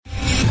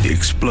The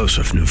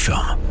explosive new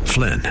film,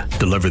 Flynn,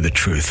 deliver the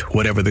truth,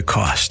 whatever the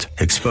cost,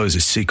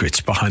 exposes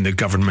secrets behind the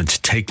government's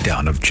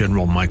takedown of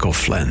General Michael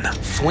Flynn.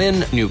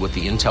 Flynn knew what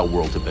the intel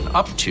world had been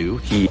up to.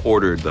 He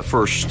ordered the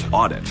first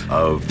audit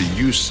of the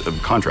use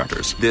of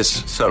contractors.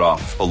 This set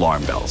off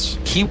alarm bells.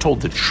 He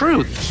told the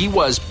truth. He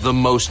was the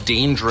most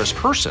dangerous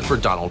person for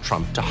Donald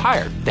Trump to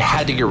hire. They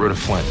had to get rid of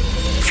Flynn.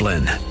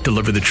 Flynn,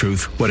 deliver the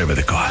truth, whatever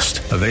the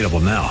cost. Available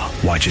now.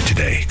 Watch it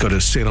today. Go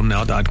to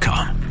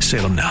salemnow.com.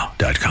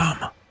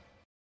 salemnow.com.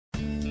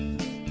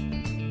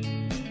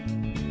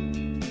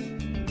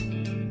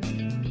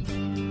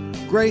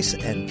 Grace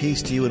and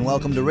peace to you, and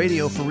welcome to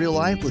Radio for Real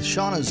Life with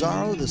Sean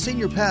Azzaro, the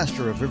senior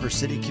pastor of River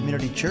City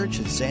Community Church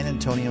in San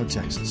Antonio,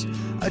 Texas.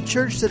 A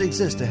church that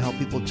exists to help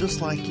people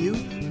just like you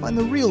find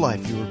the real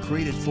life you were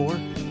created for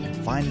and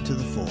find it to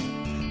the full.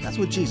 That's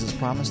what Jesus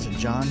promised in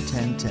John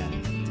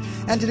 10:10.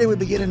 And today we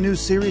begin a new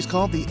series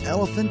called The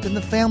Elephant in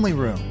the Family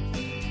Room.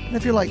 And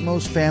if you're like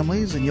most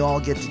families and you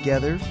all get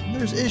together,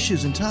 there's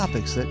issues and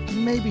topics that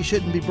maybe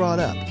shouldn't be brought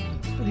up.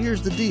 But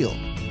here's the deal.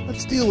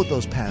 Let's deal with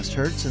those past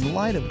hurts in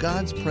light of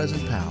God's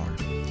present power.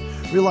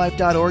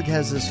 RealLife.org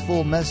has this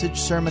full message,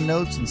 sermon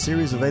notes, and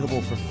series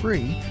available for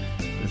free.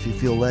 But if you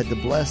feel led to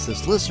bless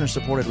this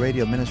listener-supported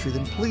radio ministry,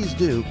 then please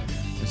do.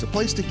 There's a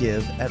place to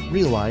give at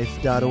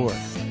RealLife.org.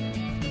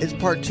 It's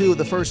part 2 of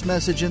the first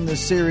message in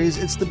this series.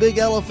 It's the Big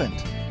Elephant.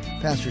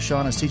 Pastor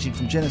Sean is teaching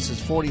from Genesis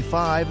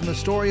 45 and the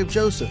story of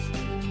Joseph.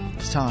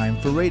 It's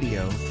time for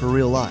Radio for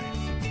Real Life.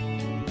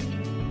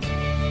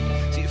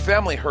 See,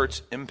 family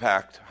hurts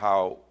impact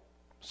how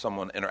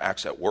someone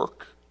interacts at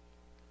work.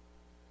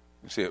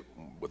 You see it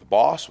with the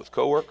boss, with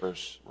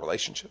coworkers,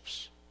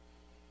 relationships.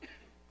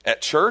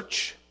 At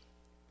church,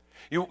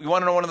 you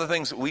want to know one of the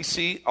things that we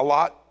see a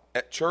lot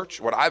at church,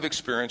 what I've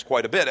experienced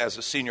quite a bit as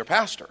a senior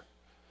pastor.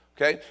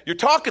 Okay? You're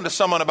talking to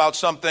someone about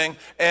something,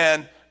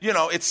 and,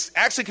 it's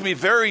actually can be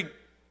very,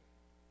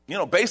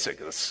 basic,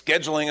 the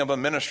scheduling of a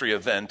ministry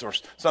event or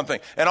something.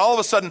 And all of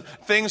a sudden,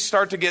 things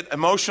start to get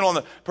emotional, and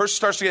the person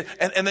starts to get,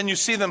 and then you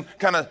see them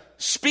kind of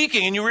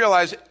speaking, and you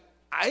realize,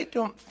 I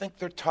don't think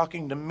they're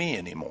talking to me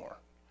anymore.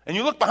 And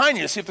you look behind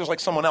you to see if there's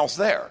like someone else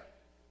there.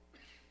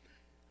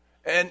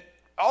 And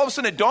all of a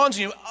sudden it dawns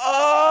on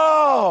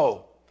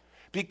you,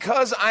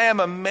 because I am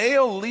a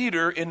male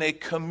leader in a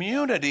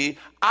community,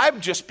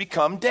 I've just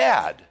become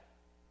dad.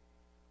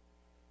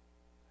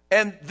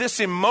 And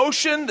this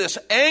emotion, this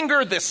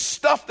anger, this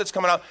stuff that's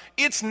coming out,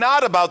 it's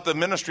not about the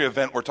ministry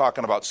event we're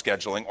talking about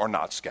scheduling or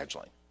not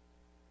scheduling.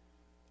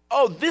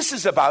 This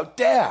is about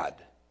dad.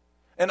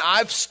 And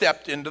I've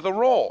stepped into the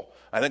role.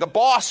 I think a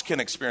boss can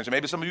experience it.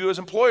 Maybe some of you as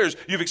employers,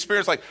 you've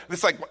experienced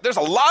there's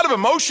a lot of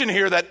emotion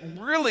here that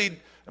really,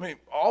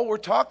 all we're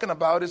talking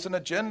about is an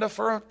agenda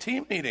for a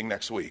team meeting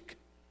next week.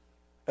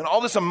 And all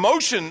this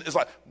emotion is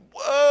like,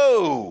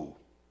 whoa.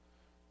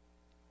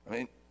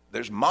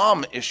 There's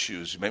mom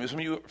issues. Maybe some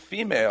of you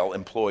female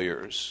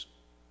employers,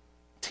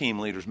 team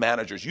leaders,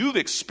 managers, you've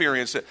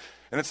experienced it.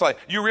 And it's like,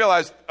 you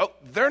realize,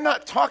 they're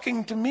not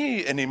talking to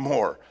me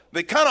anymore.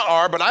 They kind of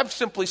are, but I've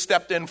simply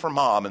stepped in for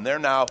mom, and they're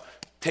now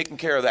taking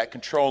care of that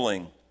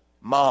controlling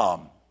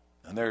mom.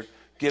 And they're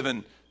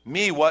giving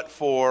me what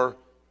for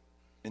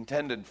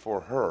intended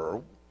for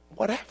her,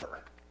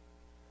 whatever.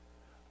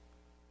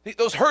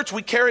 Those hurts,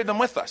 we carry them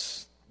with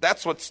us.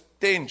 That's what's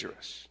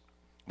dangerous.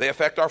 They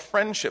affect our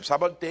friendships. How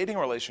about dating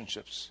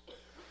relationships?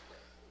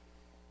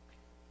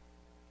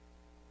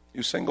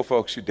 You single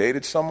folks, you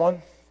dated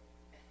someone?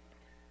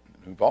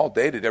 We've all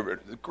dated a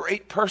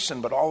great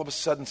person, but all of a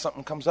sudden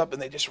something comes up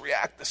and they just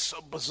react. It's so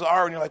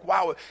bizarre, and you're like,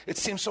 wow, it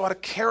seems so out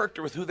of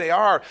character with who they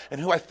are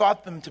and who I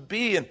thought them to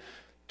be. And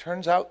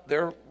turns out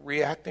they're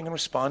reacting and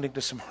responding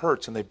to some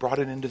hurts, and they brought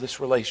it into this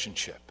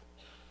relationship.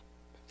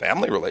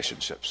 Family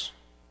relationships,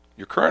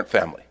 your current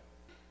family,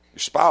 your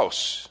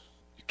spouse,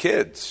 your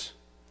kids,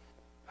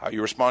 how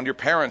you respond to your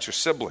parents, your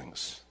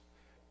siblings.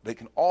 They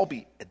can all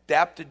be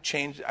adapted,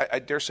 changed, I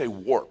dare say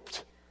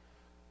warped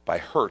by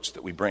hurts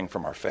that we bring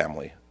from our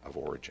family of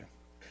origin.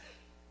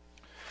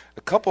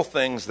 A couple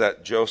things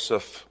that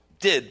Joseph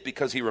did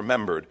because he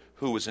remembered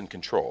who was in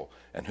control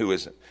and who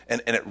isn't.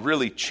 And it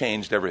really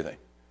changed everything.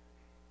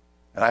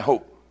 And I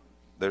hope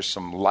there's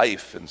some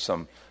life and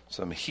some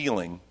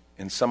healing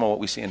in some of what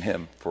we see in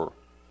him for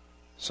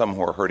some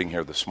who are hurting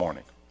here this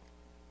morning.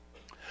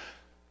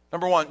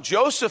 Number one,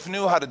 Joseph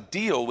knew how to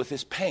deal with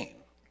his pain.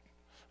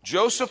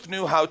 Joseph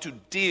knew how to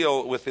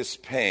deal with his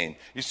pain.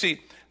 You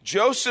see,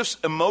 Joseph's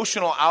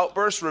emotional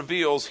outburst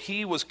reveals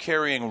he was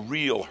carrying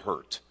real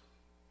hurt,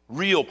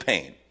 real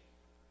pain.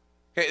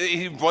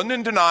 He wasn't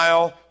in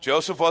denial.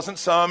 Joseph wasn't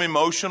some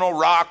emotional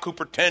rock who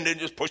pretended,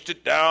 just pushed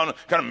it down,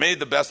 kind of made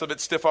the best of it,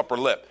 stiff upper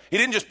lip. He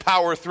didn't just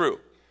power through.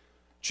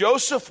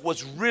 Joseph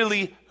was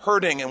really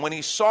hurting, and when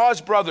he saw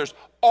his brothers,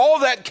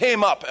 all that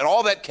came up and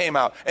all that came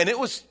out, and it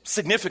was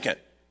significant.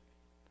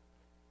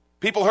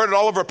 People heard it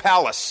all over a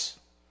palace.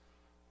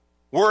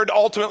 Word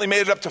ultimately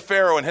made it up to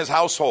Pharaoh and his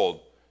household.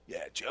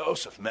 Yeah,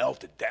 Joseph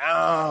melted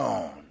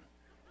down.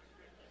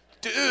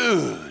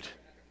 Dude.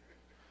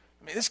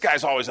 This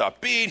guy's always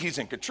upbeat. He's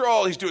in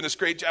control. He's doing this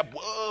great job.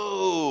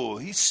 Whoa,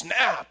 he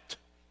snapped.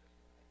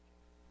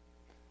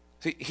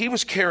 See, he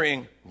was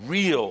carrying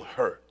real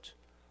hurt,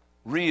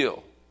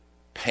 real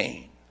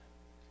pain.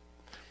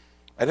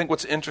 I think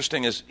what's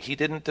interesting is he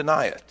didn't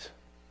deny it.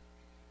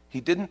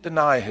 He didn't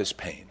deny his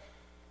pain.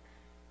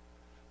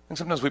 And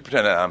sometimes we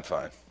pretend, I'm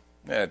fine.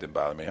 It didn't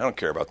bother me. I don't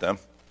care about them.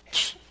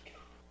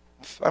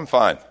 I'm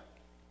fine.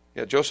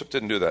 Yeah, Joseph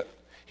didn't do that.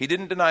 He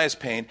didn't deny his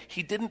pain.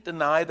 He didn't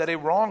deny that a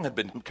wrong had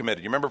been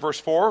committed. You remember verse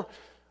 4?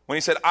 When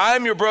he said,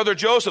 I'm your brother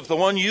Joseph, the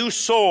one you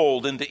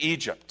sold into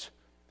Egypt.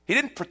 He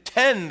didn't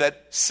pretend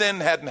that sin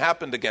hadn't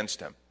happened against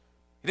him.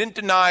 He didn't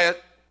deny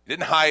it. He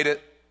didn't hide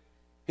it.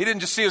 He didn't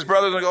just see his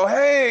brothers and go,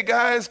 hey,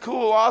 guys,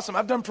 cool, awesome,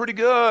 I've done pretty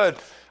good.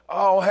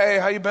 Oh, hey,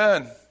 how you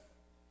been?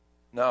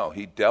 No,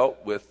 he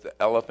dealt with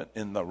the elephant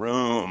in the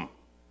room.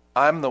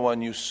 I'm the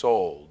one you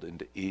sold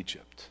into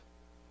Egypt.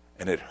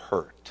 And it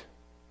hurt.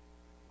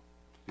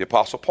 The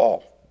Apostle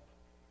Paul.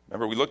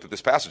 Remember, we looked at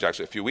this passage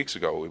actually a few weeks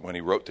ago when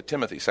he wrote to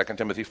Timothy, 2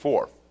 Timothy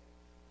 4.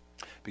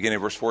 Beginning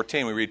of verse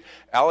 14, we read,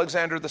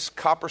 Alexander the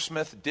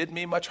coppersmith did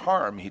me much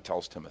harm, he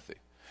tells Timothy.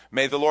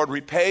 May the Lord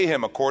repay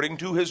him according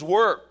to his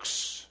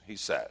works, he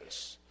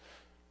says.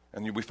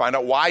 And we find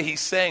out why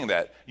he's saying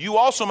that. You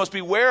also must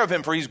beware of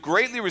him, for he's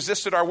greatly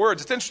resisted our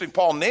words. It's interesting,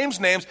 Paul names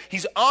names.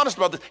 He's honest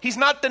about this. He's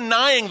not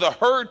denying the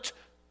hurt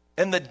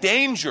and the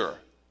danger.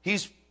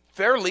 He's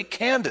fairly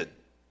candid.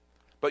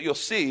 But you'll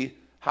see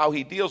how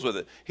he deals with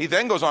it. He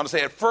then goes on to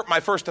say, at my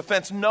first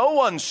offense, no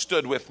one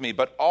stood with me,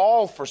 but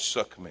all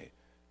forsook me.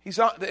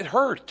 It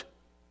hurt.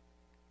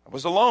 I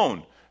was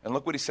alone. And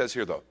look what he says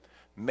here, though.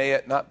 May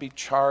it not be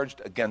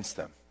charged against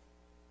them.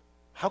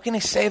 How can he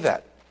say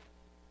that?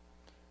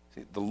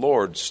 See, the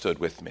Lord stood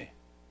with me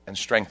and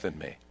strengthened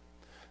me,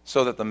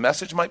 so that the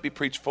message might be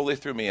preached fully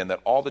through me and that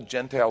all the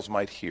Gentiles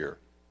might hear.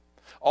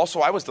 Also,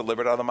 I was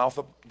delivered out of the mouth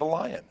of the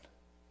lion.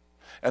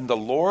 And the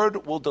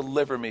Lord will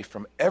deliver me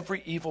from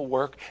every evil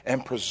work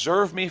and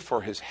preserve me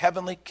for his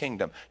heavenly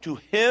kingdom. To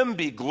him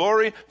be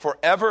glory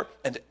forever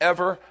and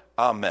ever.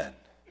 Amen.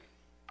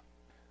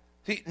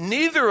 See,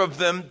 neither of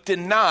them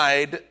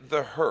denied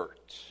the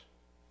hurt,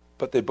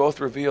 but they both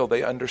reveal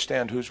they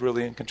understand who's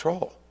really in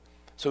control.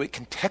 So he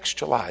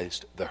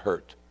contextualized the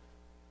hurt.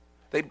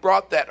 They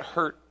brought that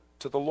hurt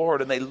to the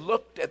Lord, and they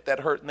looked at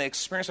that hurt and they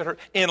experienced that hurt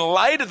in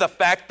light of the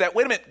fact that,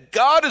 wait a minute,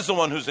 God is the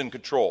one who's in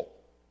control.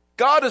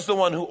 God is the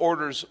one who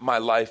orders my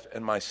life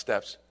and my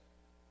steps.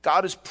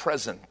 God is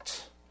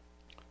present.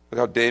 Look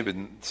how David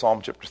in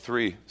Psalm chapter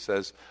 3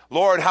 says,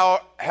 Lord,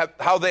 how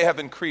they have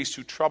increased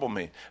who trouble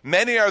me.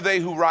 Many are they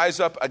who rise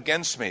up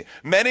against me.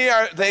 Many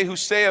are they who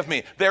say of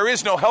me, there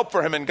is no help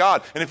for him in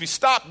God. And if you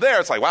stop there,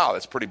 it's like, wow,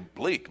 that's pretty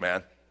bleak,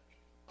 man.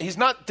 He's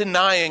not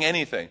denying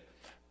anything.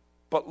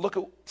 But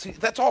see,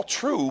 that's all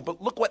true,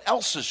 but look what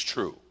else is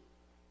true.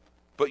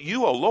 But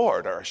you, O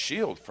Lord, are a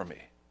shield for me.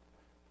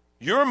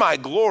 You're my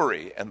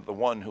glory and the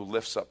one who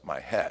lifts up my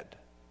head.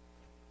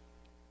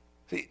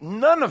 See,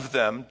 none of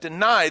them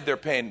denied their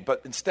pain,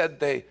 but instead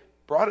they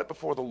brought it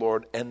before the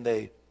Lord and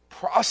they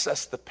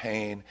processed the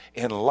pain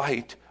in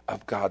light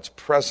of God's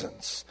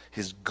presence,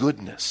 his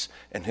goodness,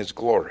 and his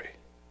glory.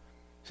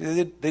 See,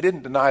 they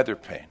didn't deny their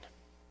pain.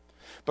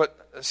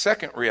 But a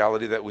second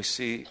reality that we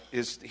see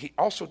is he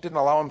also didn't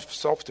allow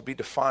himself to be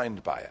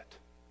defined by it.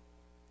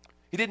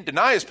 He didn't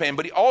deny his pain,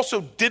 but he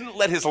also didn't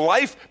let his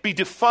life be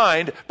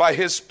defined by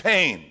his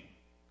pain.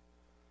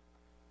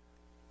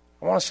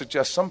 I want to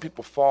suggest some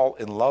people fall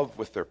in love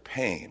with their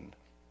pain.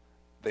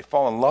 They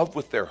fall in love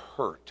with their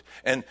hurt.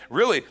 And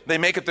really, they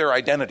make it their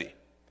identity.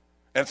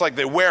 And it's like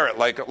they wear it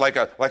like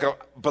a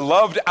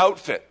beloved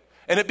outfit.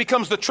 And it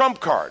becomes the trump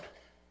card.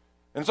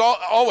 And it's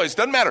always,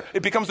 doesn't matter,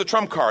 it becomes the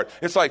trump card.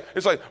 It's like,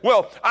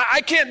 well,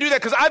 I can't do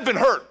that because I've been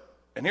hurt.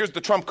 And here's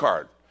the trump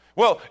card.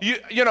 Well,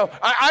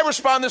 I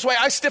respond this way,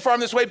 I stiff arm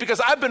this way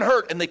because I've been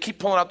hurt. And they keep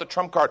pulling out the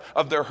trump card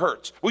of their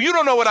hurts. Well, you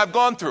don't know what I've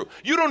gone through.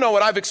 You don't know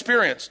what I've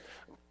experienced.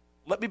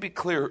 Let me be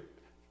clear,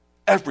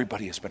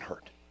 everybody has been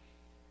hurt.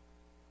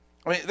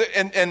 I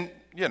mean,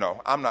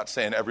 I'm not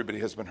saying everybody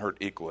has been hurt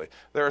equally.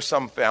 There are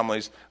some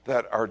families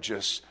that are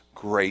just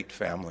great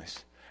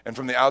families. And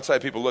from the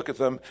outside, people look at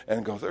them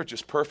and go, they're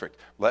just perfect.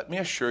 Let me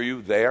assure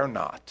you, they are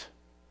not.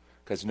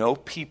 Because no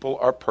people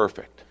are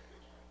perfect.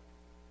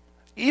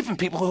 Even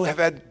people who have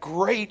had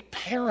great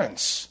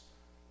parents.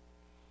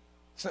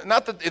 It's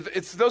not that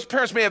those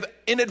parents may have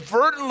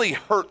inadvertently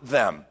hurt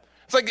them.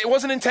 It's like it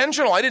wasn't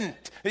intentional. I didn't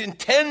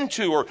intend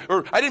to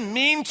or I didn't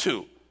mean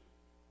to.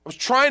 I was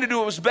trying to do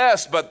what was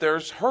best, but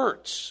there's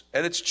hurts.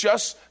 And it's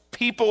just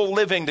people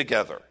living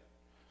together.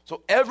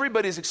 So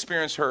everybody's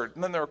experienced hurt.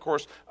 And then there are, of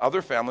course,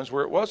 other families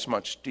where it was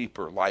much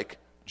deeper, like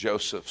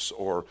Joseph's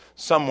or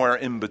somewhere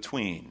in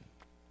between.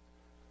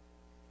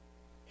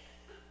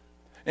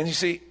 And you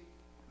see,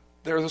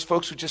 there are those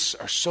folks who just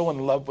are so in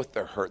love with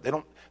their hurt. They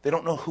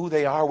don't know who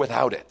they are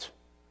without it.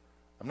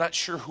 I'm not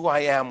sure who I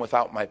am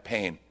without my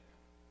pain.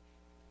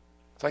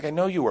 It's like, I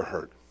know you were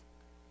hurt.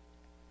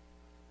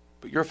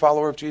 But you're a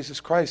follower of Jesus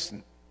Christ,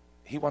 and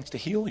he wants to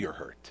heal your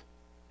hurt.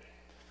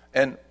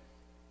 And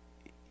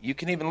you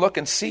can even look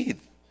and see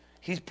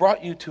he's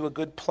brought you to a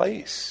good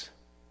place.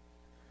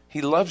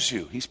 He loves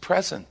you. He's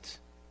present.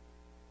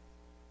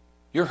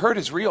 Your hurt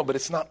is real, but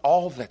it's not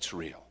all that's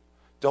real.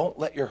 Don't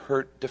let your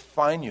hurt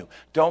define you.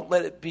 Don't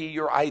let it be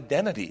your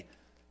identity.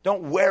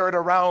 Don't wear it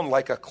around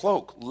like a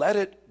cloak. Let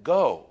it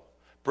go.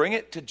 Bring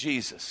it to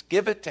Jesus.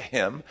 Give it to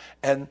him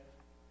and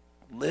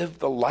live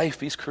the life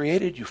he's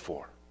created you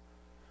for.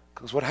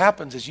 Because what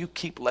happens is you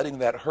keep letting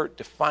that hurt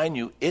define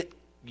you.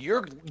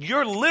 You're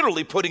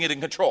literally putting it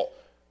in control.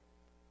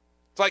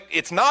 It's like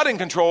it's not in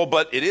control,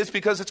 but it is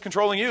because it's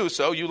controlling you,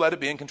 so you let it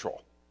be in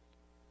control.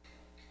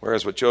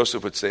 Whereas what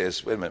Joseph would say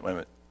is, wait a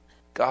minute.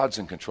 God's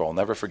in control.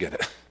 Never forget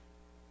it.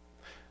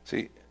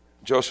 See,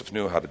 Joseph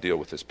knew how to deal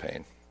with his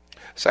pain.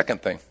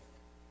 Second thing,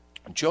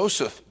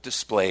 Joseph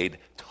displayed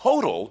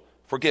total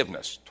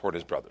forgiveness toward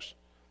his brothers.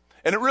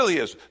 And it really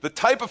is. The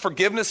type of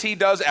forgiveness he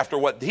does after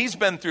what he's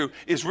been through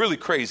is really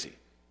crazy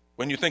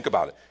when you think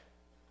about it.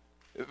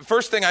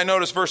 First thing I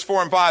noticed, verse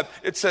 4 and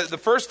 5, it says, the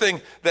first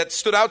thing that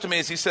stood out to me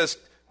is he says,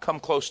 come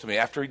close to me.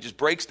 After he just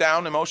breaks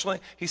down emotionally,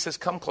 he says,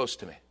 come close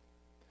to me.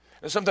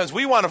 And sometimes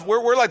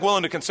we're like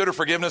willing to consider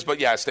forgiveness, but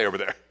yeah, stay over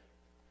there.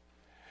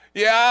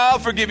 Yeah, I'll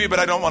forgive you, but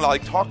I don't want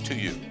to talk to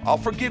you. I'll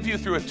forgive you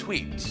through a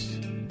tweet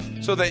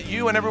so that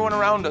you and everyone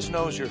around us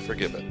knows you're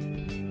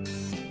forgiven.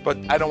 But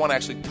I don't want to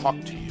actually talk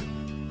to you.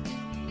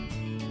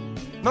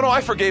 No,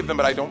 I forgave them,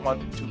 but I don't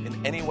want to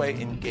in any way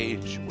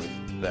engage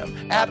with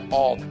them at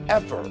all,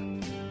 ever.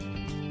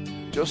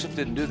 Joseph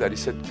didn't do that. He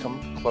said,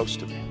 come close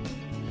to me.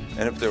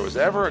 And if there was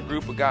ever a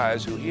group of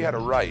guys who he had a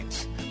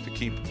right to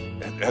keep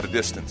at a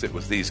distance, it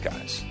was these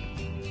guys.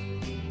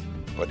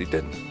 But he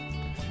didn't.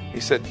 He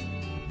said,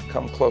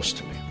 come close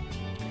to me.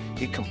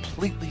 He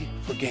completely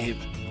forgave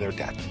their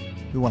debt.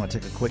 We want to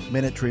take a quick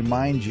minute to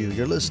remind you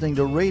you're listening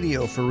to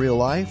Radio for Real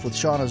Life with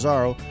Sean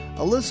Azzaro,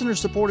 a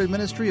listener-supported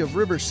ministry of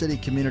River City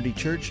Community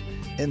Church,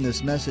 in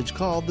this message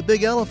called The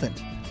Big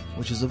Elephant,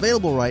 which is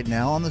available right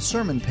now on the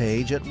sermon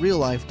page at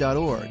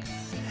reallife.org.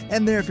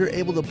 And there, if you're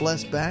able to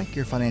bless back,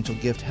 your financial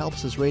gift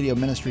helps this radio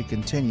ministry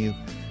continue.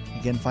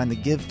 Again, find the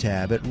Give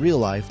tab at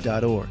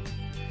reallife.org.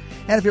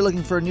 And if you're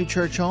looking for a new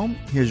church home,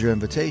 here's your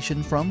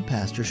invitation from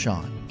Pastor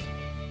Sean.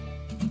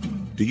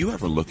 Do you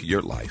ever look at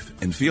your life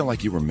and feel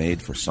like you were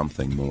made for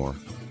something more?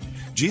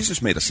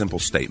 Jesus made a simple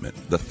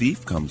statement. The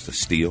thief comes to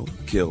steal,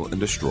 kill, and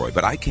destroy,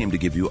 but I came to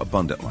give you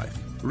abundant life,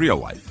 real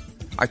life.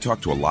 I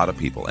talk to a lot of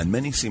people, and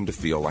many seem to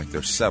feel like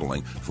they're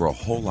settling for a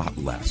whole lot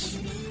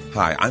less.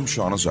 Hi, I'm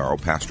Sean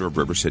Azzaro, pastor of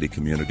River City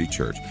Community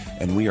Church,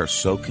 and we are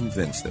so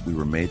convinced that we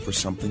were made for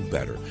something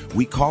better.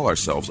 We call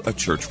ourselves a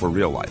church for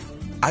real life.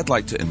 I'd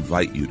like to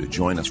invite you to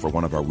join us for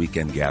one of our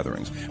weekend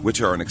gatherings,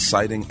 which are an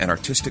exciting and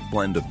artistic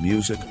blend of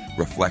music,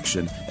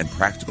 reflection, and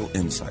practical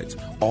insights,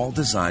 all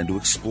designed to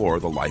explore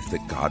the life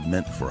that God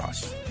meant for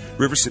us.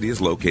 River City is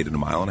located 1.5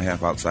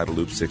 miles outside of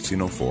Loop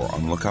 1604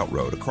 on Lookout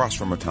Road across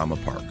from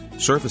Retama Park.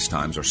 Service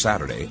times are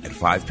Saturday at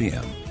 5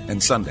 p.m.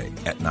 and Sunday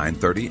at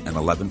 9:30 and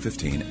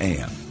 11:15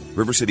 a.m.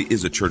 River City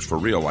is a church for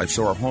real life,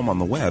 so our home on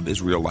the web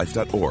is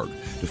reallife.org.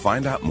 To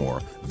find out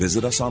more,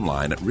 visit us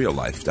online at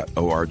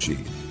reallife.org.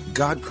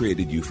 God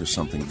created you for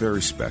something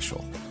very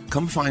special.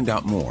 Come find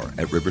out more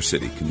at River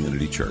City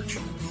Community Church.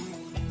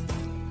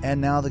 And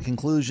now the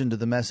conclusion to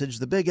the message,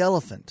 The Big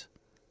Elephant.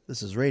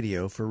 This is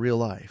Radio for Real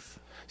Life.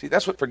 See,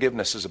 that's what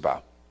forgiveness is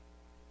about.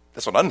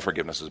 That's what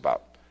unforgiveness is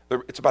about.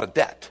 It's about a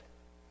debt,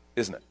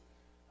 isn't it?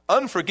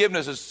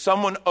 Unforgiveness is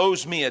someone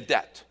owes me a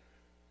debt,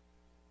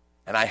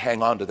 and I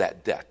hang on to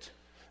that debt.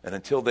 And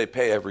until they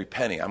pay every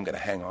penny, I'm going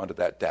to hang on to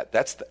that debt.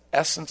 That's the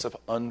essence of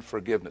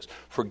unforgiveness.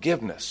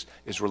 Forgiveness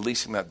is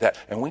releasing that debt.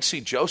 And we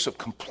see Joseph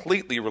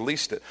completely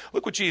released it.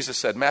 Look what Jesus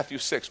said, Matthew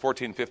 6,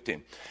 14,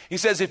 15. He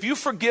says, if you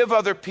forgive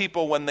other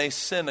people when they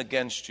sin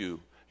against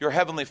you, your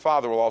heavenly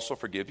Father will also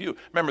forgive you.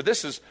 Remember,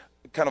 this is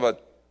kind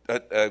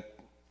of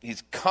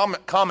he's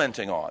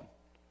commenting on,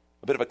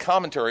 a bit of a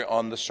commentary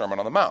on the Sermon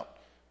on the Mount,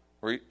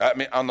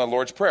 on the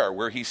Lord's Prayer,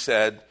 where he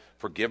said,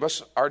 forgive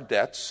us our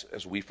debts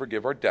as we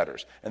forgive our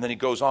debtors. And then he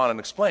goes on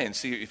and explains,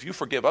 see, if you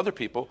forgive other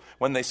people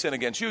when they sin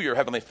against you, your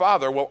heavenly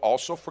Father will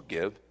also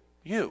forgive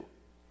you.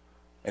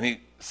 And he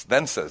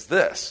then says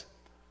this,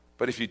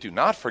 but if you do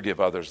not forgive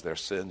others their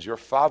sins, your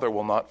Father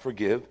will not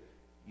forgive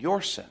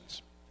your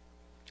sins.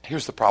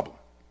 Here's the problem.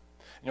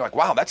 And you're like,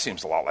 wow, that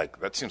seems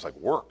like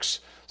works.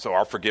 So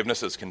our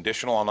forgiveness is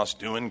conditional on us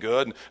doing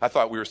good. And I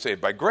thought we were saved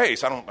by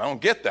grace. I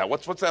don't get that.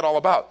 What's that all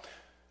about?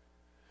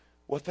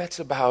 What that's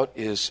about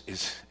is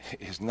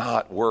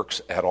not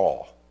works at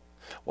all.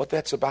 What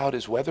that's about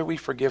is whether we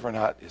forgive or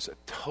not is a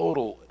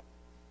total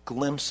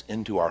glimpse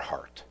into our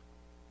heart.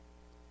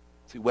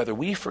 See, whether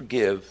we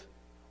forgive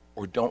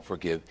or don't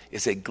forgive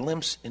is a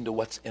glimpse into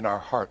what's in our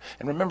heart.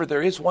 And remember,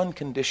 there is one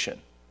condition.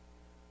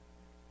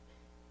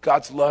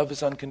 God's love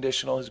is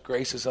unconditional. His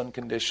grace is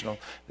unconditional.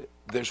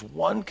 There's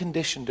one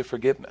condition to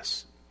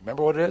forgiveness.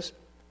 Remember what it is?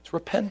 It's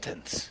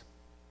repentance.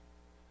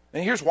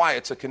 And here's why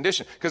it's a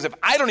condition. Because if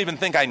I don't even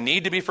think I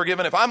need to be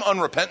forgiven, if I'm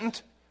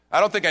unrepentant, I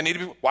don't think I need to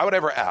be, why would I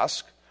ever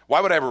ask? Why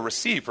would I ever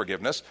receive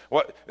forgiveness?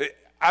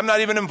 I'm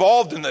not even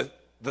involved in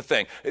the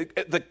thing.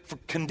 The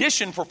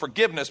condition for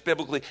forgiveness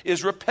biblically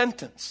is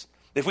repentance.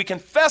 If we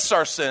confess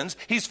our sins,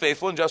 he's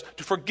faithful and just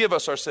to forgive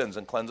us our sins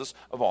and cleanse us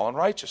of all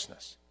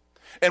unrighteousness.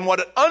 And what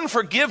an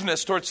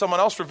unforgiveness towards someone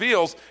else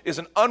reveals is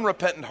an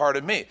unrepentant heart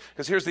in me.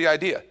 Because here's the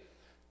idea.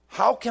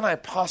 How can I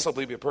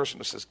possibly be a person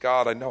who says,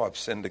 God, I know I've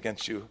sinned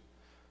against you.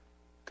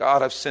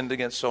 God, I've sinned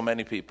against so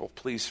many people.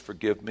 Please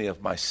forgive me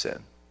of my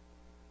sin.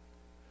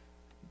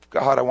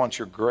 God, I want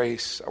your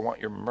grace. I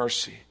want your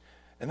mercy.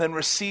 And then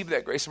receive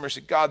that grace and mercy.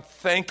 God,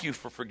 thank you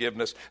for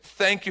forgiveness.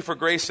 Thank you for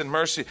grace and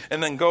mercy.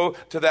 And then go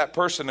to that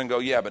person and go,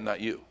 yeah, but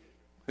not you.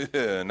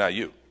 Not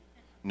you.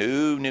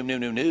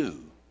 No.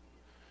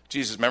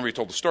 Jesus, remember he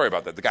told the story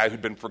about that. The guy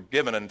who'd been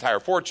forgiven an entire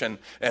fortune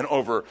and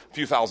over a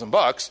few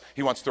 $1,000,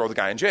 he wants to throw the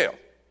guy in jail.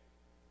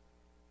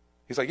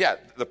 He's like, yeah,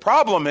 the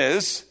problem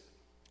is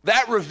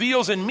that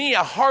reveals in me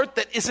a heart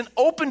that isn't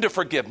open to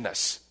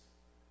forgiveness.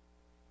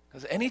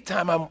 Because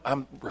anytime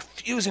I'm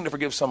refusing to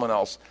forgive someone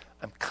else,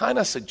 I'm kind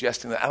of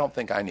suggesting that I don't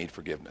think I need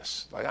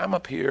forgiveness. Like I'm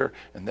up here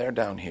and they're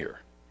down here.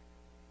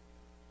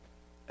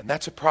 And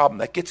that's a problem.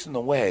 That gets in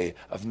the way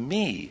of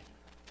me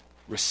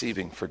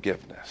receiving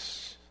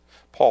forgiveness.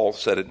 Paul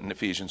said it in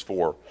Ephesians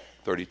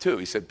 4:32.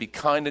 He said, be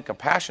kind and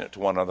compassionate to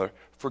one another,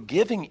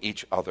 forgiving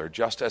each other,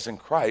 just as in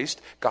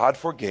Christ God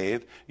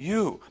forgave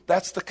you.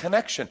 That's the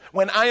connection.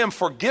 When I am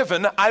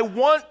forgiven, I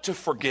want to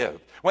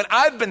forgive. When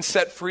I've been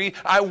set free,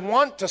 I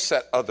want to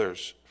set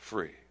others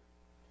free.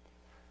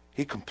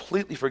 He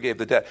completely forgave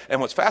the debt.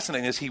 And what's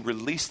fascinating is he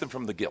released them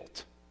from the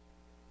guilt.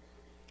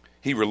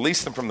 He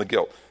released them from the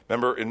guilt.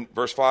 Remember in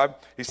verse 5,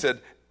 he said,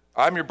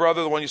 I'm your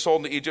brother, the one you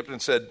sold into Egypt,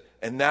 and said,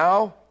 and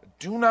now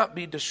do not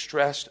be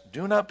distressed,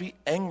 do not be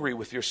angry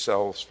with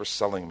yourselves for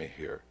selling me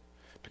here,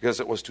 because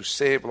it was to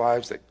save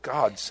lives that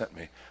God sent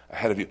me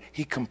ahead of you.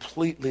 He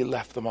completely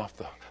let them off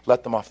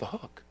the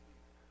hook.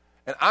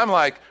 And I'm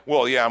like,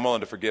 well, yeah, I'm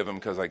willing to forgive him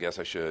because I guess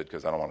I should,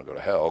 because I don't want to go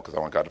to hell, because I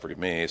want God to forgive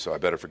me, so I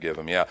better forgive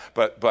him, yeah.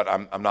 But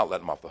I'm not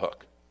letting him off the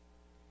hook.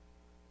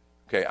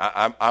 Okay,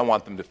 I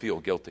want them to feel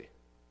guilty.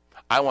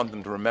 I want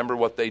them to remember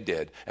what they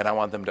did, and I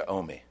want them to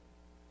owe me.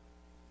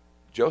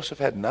 Joseph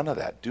had none of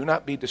that. Do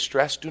not be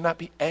distressed. Do not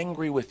be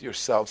angry with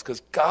yourselves,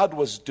 because God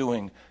was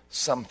doing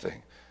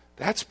something.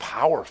 That's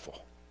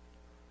powerful.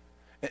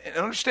 And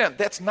understand,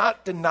 that's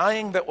not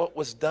denying that what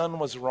was done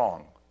was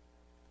wrong.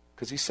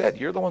 Because he said,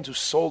 you're the ones who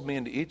sold me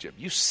into Egypt.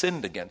 You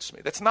sinned against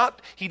me. That's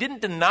not, he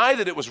didn't deny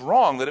that it was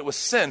wrong, that it was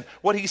sin.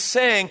 What he's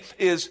saying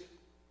is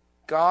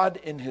God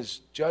in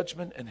his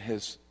judgment and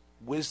his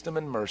wisdom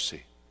and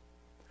mercy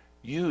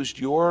used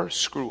your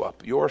screw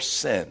up, your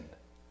sin,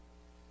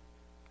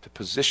 to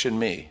position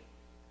me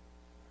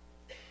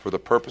for the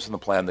purpose and the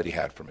plan that he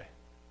had for me.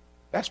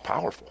 That's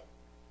powerful.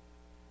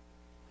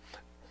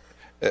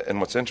 And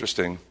what's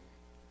interesting,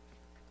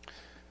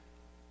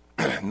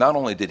 not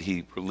only did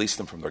he release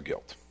them from their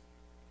guilt,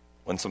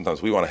 when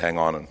sometimes we want to hang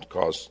on and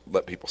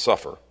let people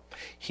suffer,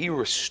 he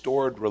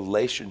restored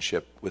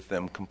relationship with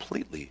them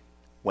completely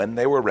when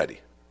they were ready.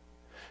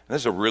 And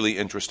this is a really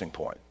interesting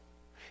point.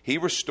 He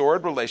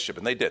restored relationship,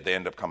 and they did. They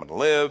ended up coming to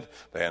live.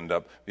 They ended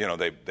up, they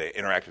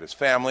interacted as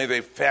family.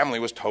 Their family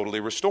was totally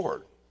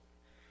restored.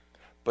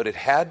 But it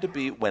had to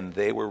be when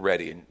they were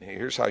ready. And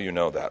here's how you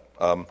know that.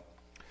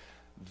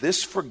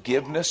 This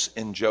forgiveness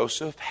in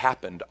Joseph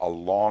happened a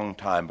long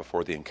time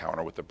before the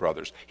encounter with the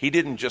brothers. He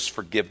didn't just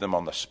forgive them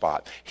on the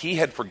spot. He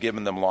had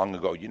forgiven them long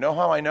ago. You know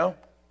how I know?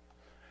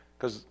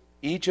 Because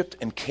Egypt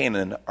and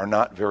Canaan are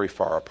not very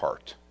far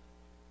apart.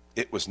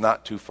 It was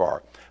not too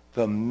far.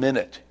 The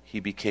minute he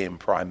became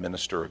prime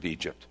minister of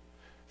Egypt,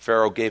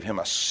 Pharaoh gave him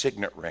a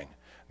signet ring,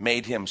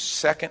 made him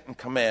second in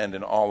command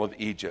in all of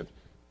Egypt.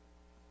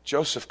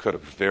 Joseph could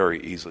have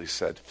very easily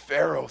said,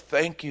 Pharaoh,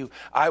 thank you.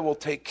 I will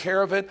take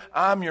care of it.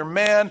 I'm your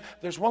man.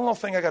 There's one little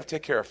thing I got to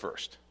take care of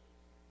first.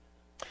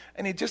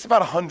 I need just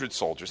about 100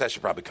 soldiers. That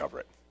should probably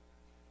cover it.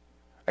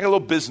 I got a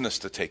little business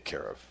to take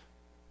care of,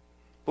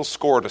 a little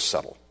score to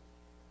settle.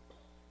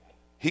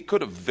 He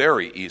could have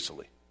very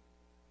easily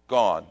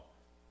gone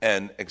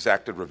and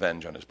exacted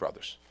revenge on his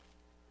brothers.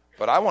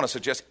 But I want to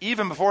suggest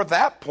even before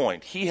that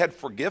point, he had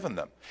forgiven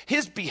them.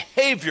 His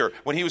behavior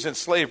when he was in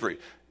slavery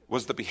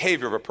was the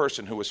behavior of a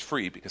person who was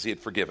free because he had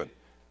forgiven.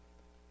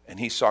 And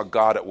he saw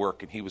God at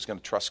work and he was going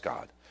to trust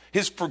God.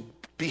 His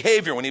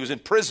behavior when he was in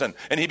prison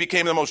and he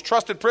became the most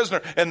trusted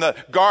prisoner and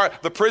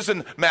the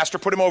prison master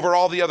put him over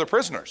all the other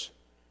prisoners.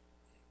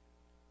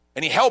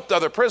 And he helped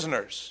other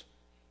prisoners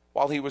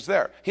while he was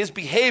there. His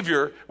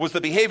behavior was the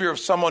behavior of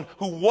someone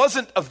who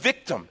wasn't a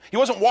victim. He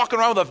wasn't walking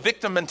around with a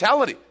victim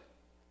mentality.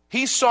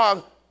 He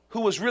saw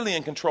who was really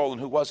in control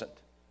and who wasn't.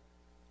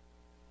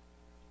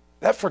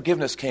 That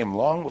forgiveness came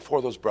long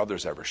before those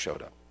brothers ever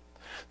showed up.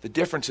 The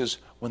difference is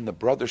when the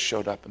brothers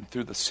showed up and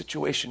through the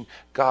situation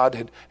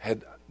God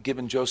had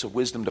given Joseph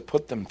wisdom to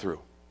put them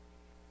through,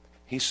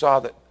 he saw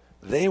that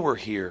they were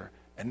here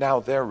and now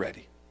they're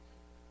ready.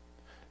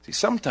 See,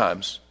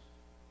 sometimes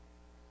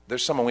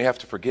there's someone we have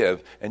to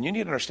forgive, and you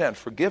need to understand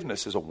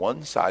forgiveness is a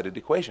one-sided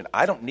equation.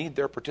 I don't need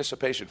their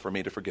participation for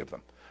me to forgive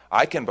them.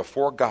 I can,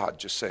 before God,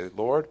 just say,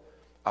 Lord,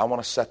 I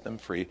want to set them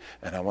free,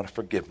 and I want to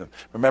forgive them.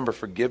 Remember,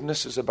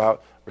 forgiveness is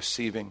about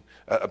receiving,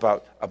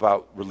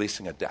 about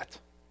releasing a debt.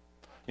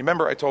 You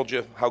remember I told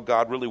you how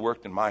God really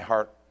worked in my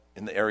heart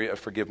in the area of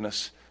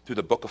forgiveness through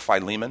the book of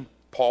Philemon?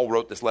 Paul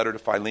wrote this letter to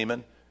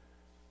Philemon.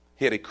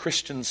 He had a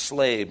Christian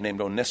slave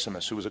named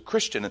Onesimus who was a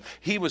Christian, and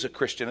he was a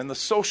Christian, and the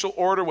social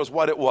order was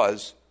what it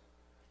was.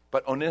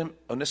 But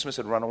Onesimus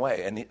had run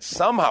away, and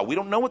somehow, we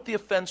don't know what the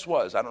offense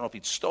was. I don't know if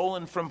he'd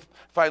stolen from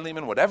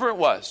Philemon, whatever it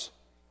was.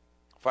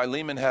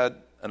 Philemon had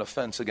an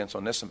offense against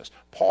Onesimus.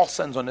 Paul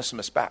sends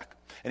Onesimus back,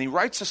 and he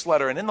writes this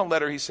letter, and in the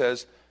letter he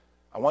says,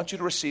 I want you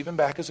to receive him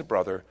back as a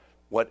brother.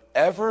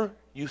 Whatever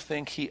you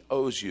think he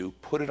owes you,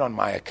 put it on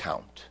my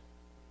account.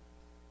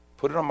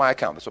 Put it on my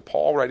account. That's what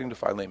Paul writing to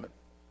Philemon.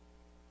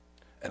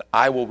 And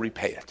I will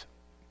repay it.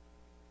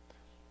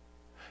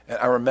 And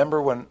I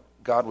remember when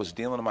God was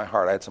dealing in my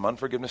heart, I had some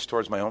unforgiveness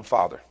towards my own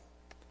father.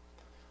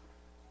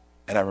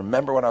 And I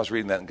remember when I was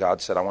reading that, and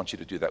God said, I want you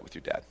to do that with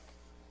your dad.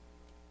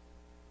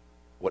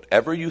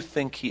 Whatever you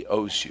think he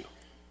owes you,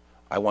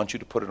 I want you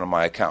to put it on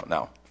my account.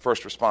 Now,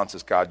 first response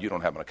is, God, you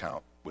don't have an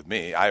account with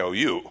me. I owe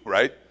you,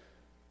 right?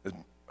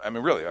 I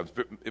mean, really,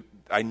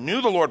 I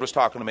knew the Lord was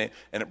talking to me,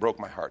 and it broke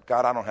my heart.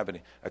 God, I don't have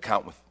any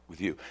account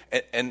with you.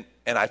 And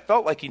I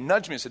felt like he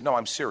nudged me and said, no,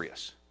 I'm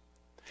serious.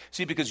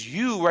 See, because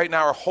you right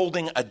now are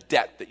holding a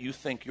debt that you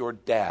think your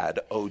dad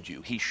owed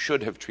you. He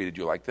should have treated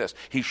you like this.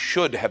 He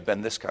should have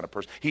been this kind of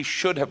person. He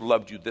should have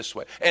loved you this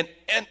way. And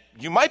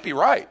you might be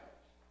right.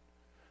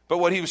 But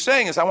what he was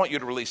saying is, I want you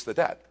to release the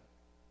debt.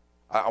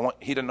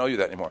 He didn't owe you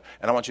that anymore.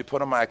 And I want you to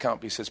put on my account,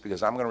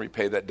 because I'm going to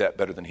repay that debt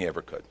better than he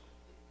ever could.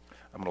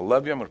 I'm going to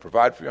love you. I'm going to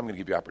provide for you. I'm going to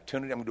give you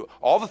opportunity. I'm going to do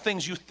all the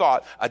things you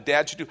thought a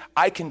dad should do.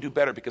 I can do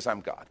better because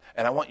I'm God.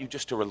 And I want you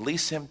just to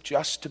release him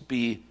just to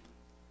be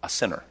a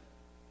sinner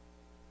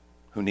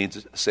who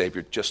needs a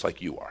Savior just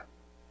like you are.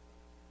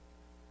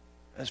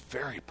 That's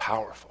very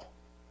powerful.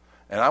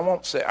 And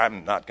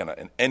I'm not going to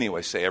in any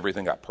way say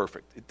everything got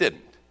perfect. It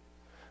didn't.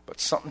 But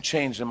something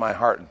changed in my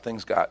heart, and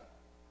things got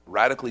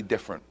radically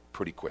different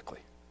pretty quickly.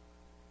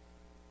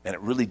 And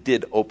it really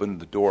did open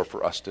the door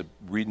for us to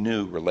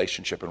renew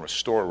relationship and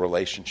restore a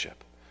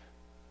relationship.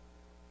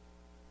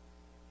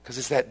 Because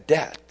it's that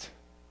debt.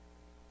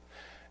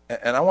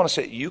 And I want to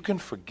say, you can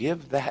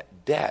forgive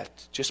that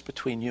debt just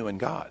between you and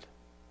God.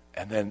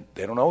 And then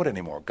they don't owe it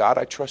anymore. God,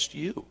 I trust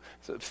you.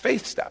 It's a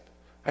faith step.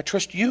 I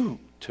trust you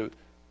to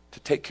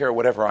take care of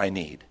whatever I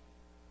need.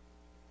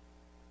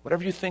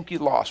 Whatever you think you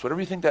lost, whatever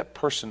you think that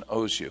person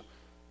owes you.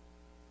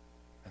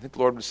 I think the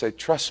Lord would say,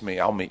 trust me,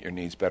 I'll meet your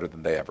needs better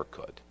than they ever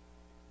could.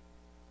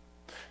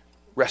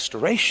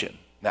 Restoration,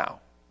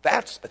 now,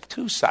 that's a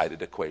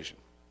two-sided equation.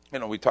 You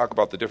know, we talk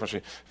about the difference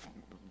between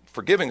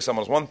forgiving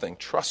someone is one thing.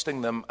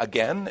 Trusting them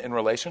again in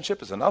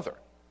relationship is another.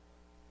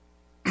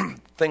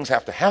 Things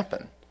have to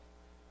happen.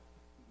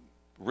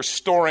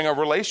 Restoring a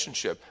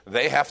relationship,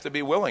 they have to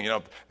be willing. You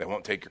know, they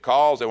won't take your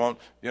calls, they won't,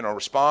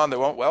 respond,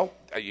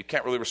 you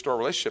can't really restore a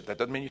relationship. That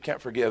doesn't mean you can't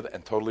forgive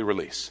and totally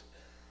release.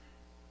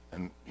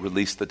 And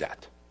release the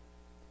debt.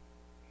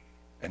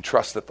 And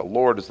trust that the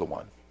Lord is the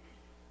one.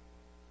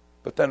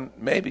 But then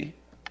maybe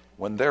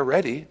when they're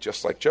ready,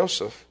 just like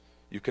Joseph,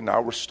 you can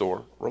now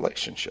restore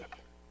relationship.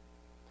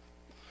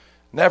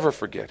 Never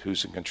forget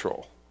who's in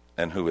control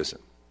and who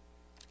isn't.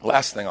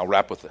 Last thing, I'll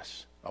wrap with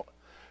this.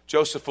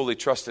 Joseph fully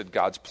trusted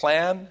God's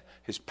plan,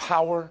 his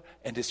power,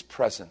 and his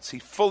presence. He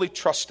fully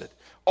trusted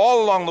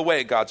all along the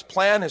way God's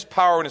plan, his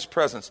power, and his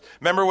presence.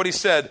 Remember what he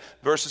said,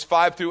 verses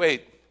 5 through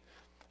 8.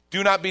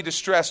 Do not be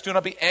distressed. Do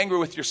not be angry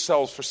with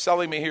yourselves for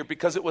selling me here,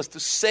 because it was to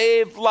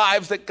save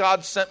lives that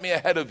God sent me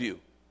ahead of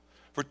you.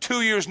 For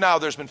 2 years now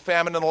there's been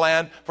famine in the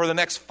land. For the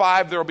next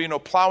 5 there will be no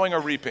plowing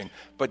or reaping.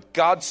 But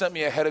God sent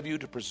me ahead of you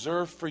to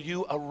preserve for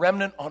you a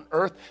remnant on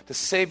earth, to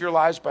save your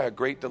lives by a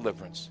great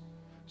deliverance.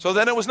 So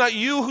then it was not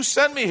you who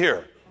sent me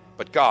here,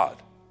 but God.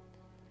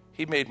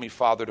 He made me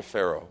father to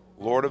Pharaoh,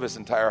 lord of his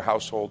entire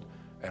household,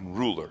 and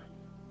ruler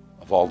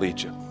of all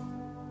Egypt.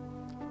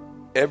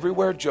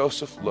 Everywhere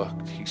Joseph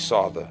looked, he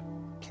saw the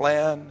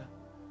plan,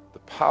 the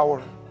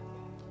power,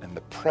 and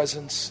the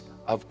presence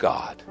of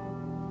God.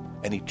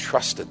 And he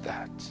trusted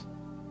that.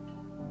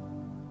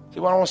 See,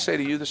 what I want to say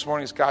to you this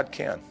morning is God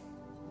can.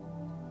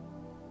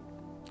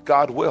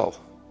 God will.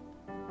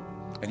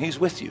 And he's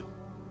with you.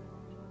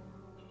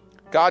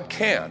 God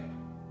can.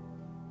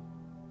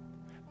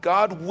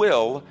 God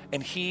will,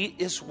 and he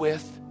is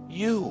with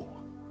you.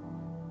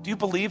 Do you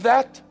believe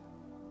that?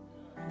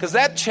 Because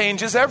that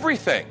changes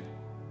everything.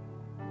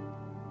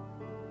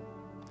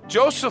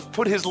 Joseph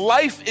put his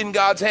life in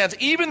God's hands.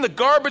 Even the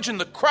garbage and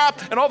the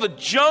crap and all the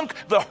junk,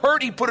 the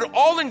hurt, he put it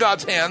all in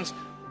God's hands.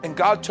 And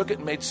God took it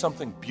and made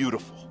something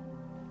beautiful.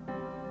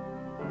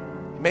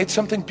 He made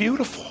something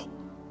beautiful.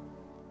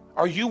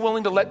 Are you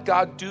willing to let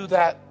God do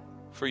that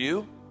for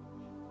you?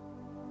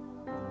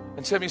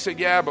 And some of you say,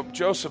 yeah, but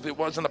Joseph, it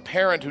wasn't a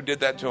parent who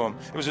did that to him.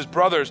 It was his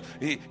brothers.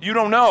 You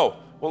don't know.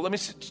 Well, let me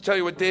tell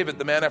you what David,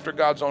 the man after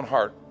God's own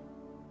heart,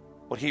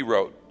 what he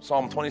wrote.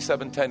 Psalm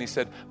 27:10, he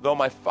said, though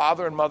my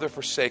father and mother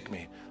forsake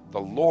me,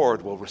 the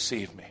Lord will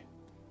receive me.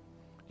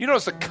 You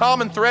notice the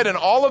common thread in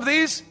all of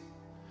these?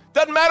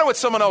 Doesn't matter what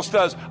someone else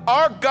does.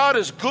 Our God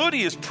is good,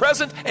 He is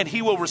present, and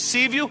He will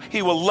receive you,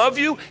 He will love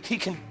you, He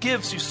can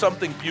give you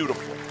something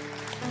beautiful.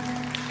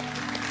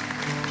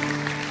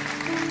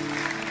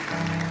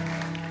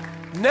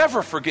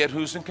 Never forget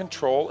who's in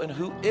control and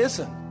who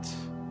isn't.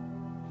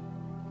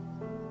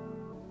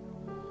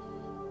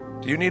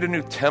 Do you need a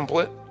new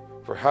template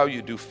for how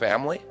you do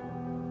family?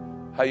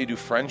 How you do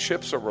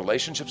friendships or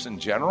relationships in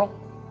general?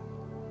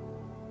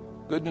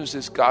 Good news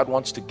is God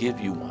wants to give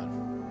you one.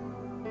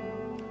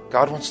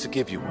 God wants to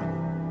give you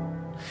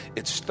one.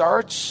 It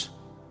starts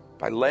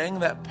by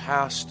laying that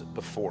past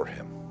before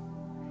Him.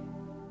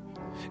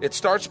 It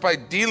starts by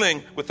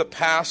dealing with the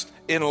past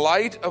in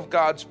light of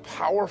God's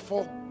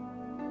powerful,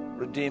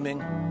 redeeming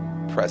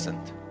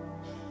present.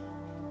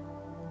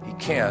 He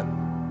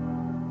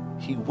can,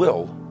 He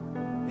will,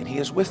 and He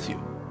is with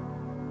you.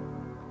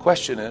 The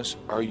question is,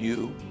 are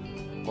you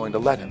going to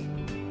let Him?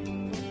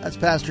 That's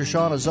Pastor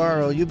Sean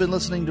Azzaro. You've been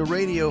listening to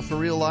Radio for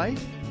Real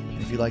Life.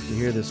 And if you'd like to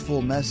hear this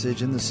full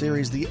message in the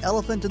series, The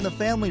Elephant in the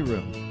Family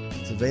Room,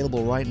 it's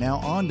available right now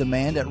on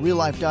demand at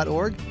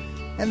reallife.org.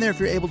 And there, if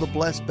you're able to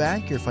bless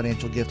back, your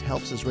financial gift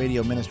helps this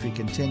radio ministry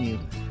continue.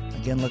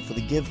 Again, look for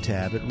the Give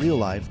tab at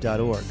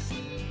reallife.org.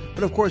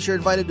 But of course, you're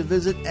invited to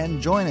visit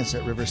and join us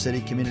at River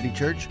City Community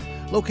Church,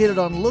 located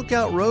on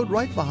Lookout Road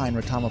right behind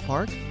Retama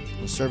Park,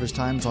 with service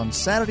times on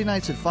Saturday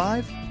nights at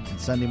 5 and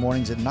Sunday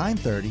mornings at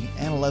 9:30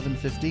 and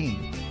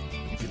 11:15.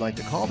 If you'd like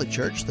to call the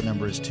church, the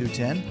number is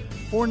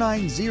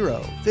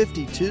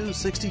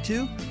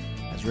 210-490-5262.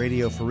 As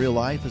Radio for Real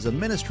Life is a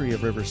ministry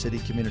of River City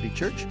Community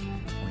Church.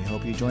 We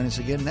hope you join us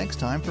again next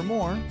time for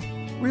more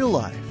Real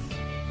Life.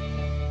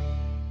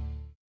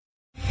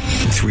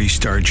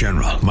 3-star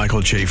General Michael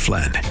J.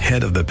 Flynn,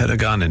 head of the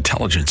Pentagon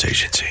Intelligence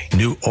Agency,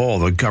 knew all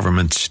the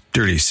government's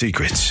dirty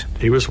secrets.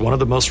 He was one of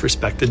the most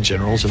respected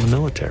generals in the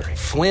military.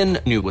 Flynn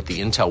knew what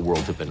the intel world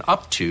had been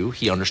up to.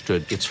 He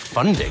understood its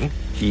funding.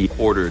 He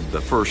ordered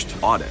the first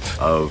audit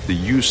of the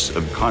use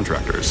of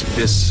contractors.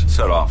 This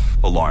set off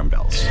alarm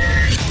bells.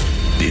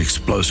 The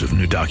explosive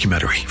new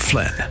documentary,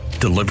 Flynn,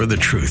 Deliver the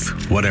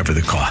Truth, Whatever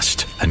the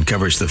Cost,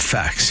 uncovers the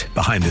facts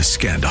behind this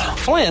scandal.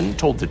 Flynn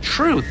told the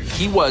truth.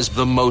 He was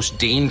the most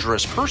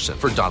dangerous person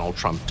for Donald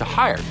Trump to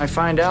hire. I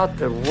find out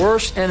the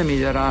worst enemy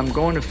that I'm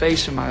going to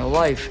face in my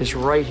life is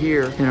right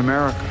here in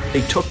America.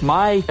 They took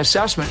my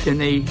assessment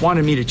and they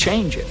wanted me to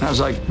change it. And I was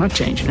like, I'm not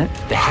changing it.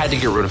 They had to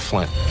get rid of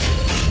Flynn.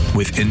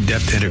 With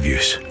in-depth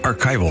interviews,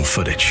 archival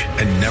footage,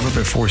 and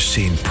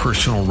never-before-seen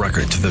personal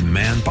records of the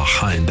man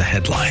behind the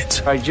headlines.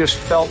 I just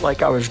felt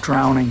like I was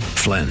drowning.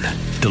 Flynn,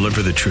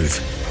 Deliver the Truth,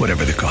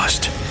 Whatever the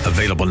Cost.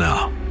 Available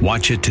now.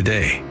 Watch it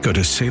today. Go to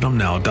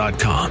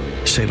salemnow.com.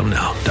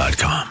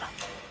 salemnow.com.